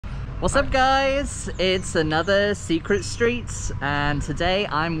What's up, guys? It's another Secret Streets, and today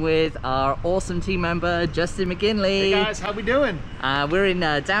I'm with our awesome team member Justin McGinley. Hey guys, how we doing? We're in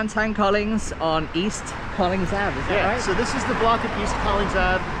downtown Collings on East Collings Ave, is that right? So this is the block of East Collings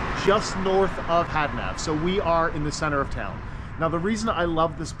Ave, just north of Haddon Ave. So we are in the center of town. Now the reason I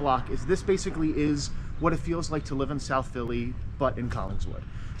love this block is this basically is what it feels like to live in South Philly, but in Collingswood.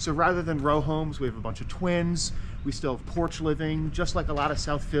 So rather than row homes, we have a bunch of twins. We still have porch living. Just like a lot of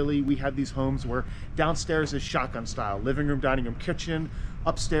South Philly, we have these homes where downstairs is shotgun style, living room, dining room, kitchen.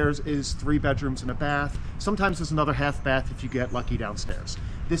 Upstairs is 3 bedrooms and a bath. Sometimes there's another half bath if you get lucky downstairs.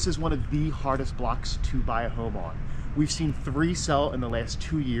 This is one of the hardest blocks to buy a home on. We've seen 3 sell in the last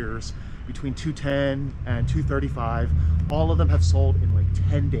 2 years, between 210 and 235. All of them have sold in like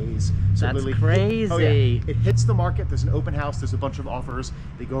 10 days. So that's literally, crazy. Oh yeah, it hits the market, there's an open house, there's a bunch of offers,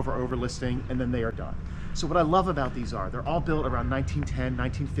 they go over listing, and then they are done. So what I love about these are, they're all built around 1910,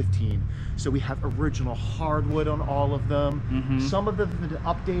 1915. So we have original hardwood on all of them. Some of them have been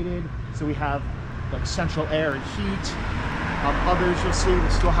updated. So we have like central air and heat. Others you'll see, we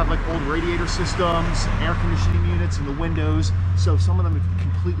still have like old radiator systems, air conditioning units in the windows. So some of them have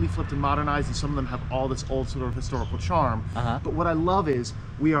completely flipped and modernized, and some of them have all this old sort of historical charm. But what I love is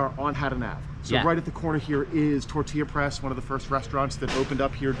we are on Haddon Ave. So right at the corner here is Tortilla Press, one of the first restaurants that opened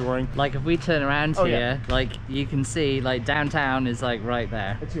up here during... Like if we turn around here, like you can see like downtown is like right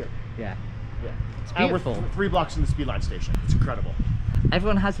there. It's here. Yeah. It's And beautiful. we're 3 blocks from the Speed Line station. It's incredible.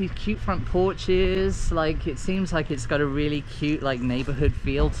 Everyone has these cute front porches. Like it seems like it's got a really cute like neighborhood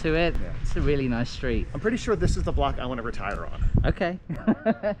feel to it. It's a really nice street. I'm pretty sure this is the block I want to retire on. Okay.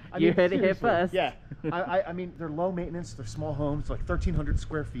 You heard it here first. Yeah. I mean, they're low maintenance, they're small homes, like 1,300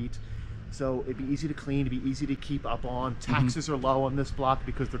 square feet. So it'd be easy to clean, it'd be easy to keep up on. Taxes are low on this block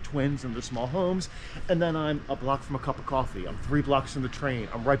because they're twins and they're small homes. And then I'm a block from a cup of coffee. I'm 3 blocks from the train.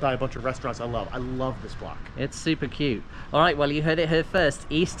 I'm right by a bunch of restaurants I love. I love this block. It's super cute. All right, well, you heard it here first.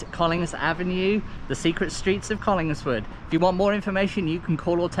 East Collings Avenue, the secret streets of Collingswood. If you want more information, you can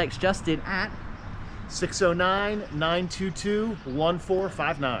call or text Justin at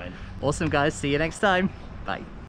 609-922-1459. Awesome, guys. See you next time. Bye.